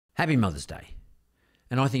Happy Mother's Day.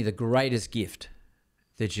 And I think the greatest gift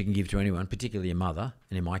that you can give to anyone, particularly a mother,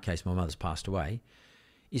 and in my case, my mother's passed away,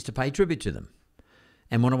 is to pay tribute to them.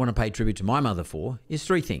 And what I want to pay tribute to my mother for is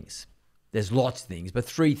three things. There's lots of things, but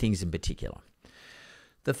three things in particular.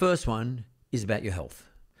 The first one is about your health.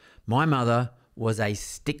 My mother was a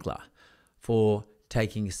stickler for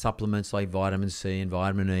taking supplements like vitamin C and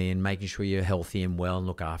vitamin E and making sure you're healthy and well and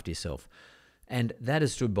look after yourself. And that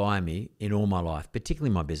has stood by me in all my life,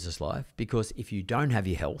 particularly my business life, because if you don't have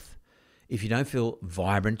your health, if you don't feel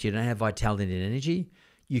vibrant, you don't have vitality and energy,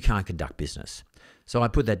 you can't conduct business. So I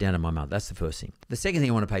put that down to my mother. That's the first thing. The second thing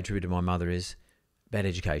I want to pay tribute to my mother is about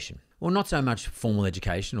education. Well, not so much formal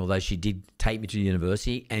education, although she did take me to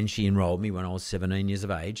university and she enrolled me when I was 17 years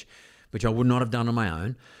of age, which I would not have done on my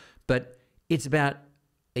own. But it's about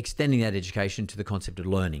extending that education to the concept of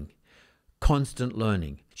learning. Constant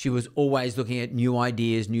learning. She was always looking at new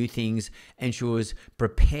ideas, new things, and she was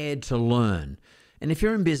prepared to learn. And if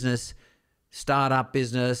you're in business, startup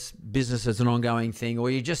business as an ongoing thing, or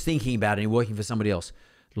you're just thinking about it and working for somebody else,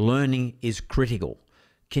 learning is critical.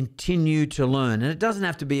 Continue to learn. And it doesn't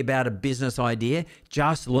have to be about a business idea.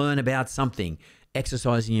 Just learn about something.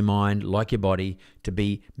 Exercising your mind, like your body, to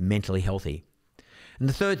be mentally healthy. And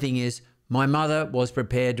the third thing is, my mother was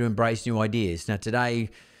prepared to embrace new ideas. Now today,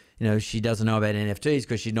 she doesn't know about NFTs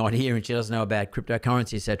because she's not here and she doesn't know about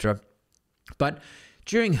cryptocurrency, etc. But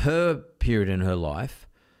during her period in her life,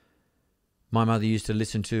 my mother used to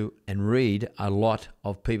listen to and read a lot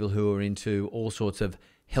of people who are into all sorts of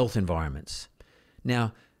health environments.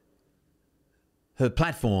 Now, her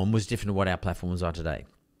platform was different to what our platforms are today.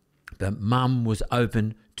 But Mum was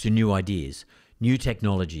open to new ideas, new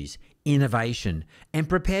technologies, innovation, and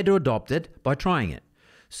prepared to adopt it by trying it.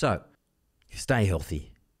 So, stay healthy.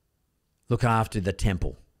 Look after the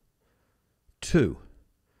temple. 2,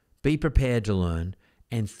 be prepared to learn.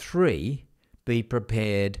 And 3, be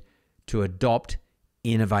prepared to adopt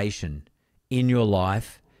innovation in your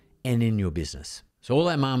life and in your business. So all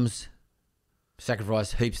our mums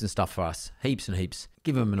sacrifice heaps and stuff for us, heaps and heaps.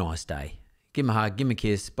 Give them a nice day. Give them a hug, give them a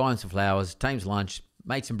kiss, buy them some flowers, take them to lunch,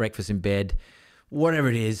 make some breakfast in bed, whatever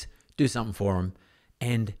it is, do something for them.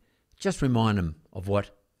 And just remind them of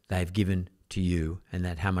what they've given to you and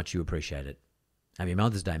that how much you appreciate it. Happy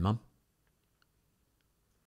Mother's Day, Mum.